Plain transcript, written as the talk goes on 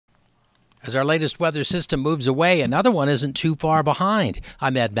As our latest weather system moves away, another one isn't too far behind.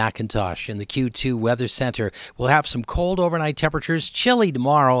 I'm Ed McIntosh in the Q2 Weather Center. We'll have some cold overnight temperatures, chilly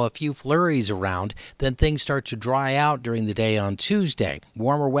tomorrow, a few flurries around. Then things start to dry out during the day on Tuesday.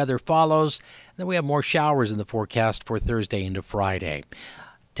 Warmer weather follows. Then we have more showers in the forecast for Thursday into Friday.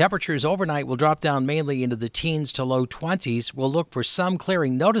 Temperatures overnight will drop down mainly into the teens to low 20s. We'll look for some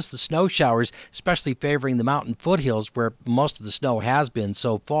clearing. Notice the snow showers, especially favoring the mountain foothills where most of the snow has been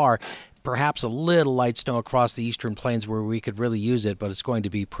so far. Perhaps a little light snow across the eastern plains where we could really use it, but it's going to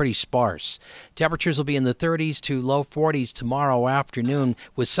be pretty sparse. Temperatures will be in the 30s to low 40s tomorrow afternoon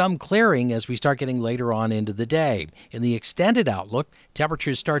with some clearing as we start getting later on into the day. In the extended outlook,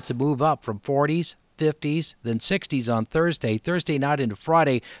 temperatures start to move up from 40s, 50s, then 60s on Thursday. Thursday night into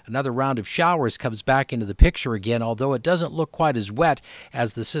Friday, another round of showers comes back into the picture again, although it doesn't look quite as wet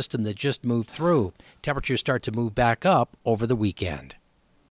as the system that just moved through. Temperatures start to move back up over the weekend.